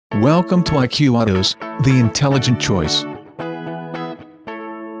Welcome to IQautos, the intelligent choice.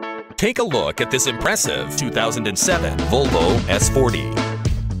 Take a look at this impressive 2007 Volvo S40.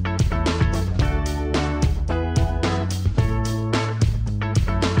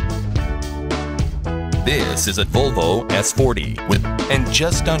 This is a Volvo S40 with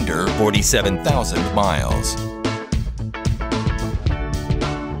just under 47,000 miles.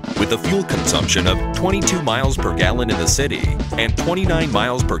 With a fuel consumption of 22 miles per gallon in the city and 29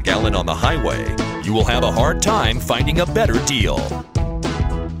 miles per gallon on the highway, you will have a hard time finding a better deal.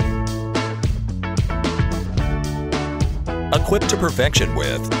 Equipped to perfection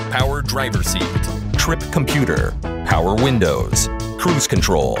with power driver seat, trip computer, power windows, cruise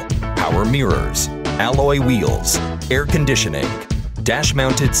control, power mirrors, alloy wheels, air conditioning,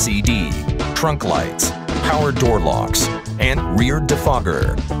 dash-mounted CD, trunk lights, power door locks, and rear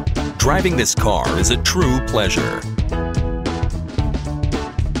defogger. Driving this car is a true pleasure.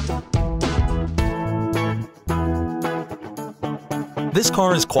 This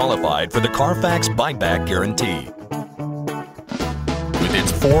car is qualified for the Carfax buyback guarantee. With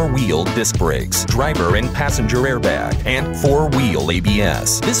its 4-wheel disc brakes, driver and passenger airbag, and 4-wheel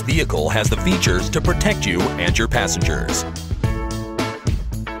ABS, this vehicle has the features to protect you and your passengers.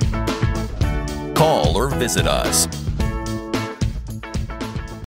 Call or visit us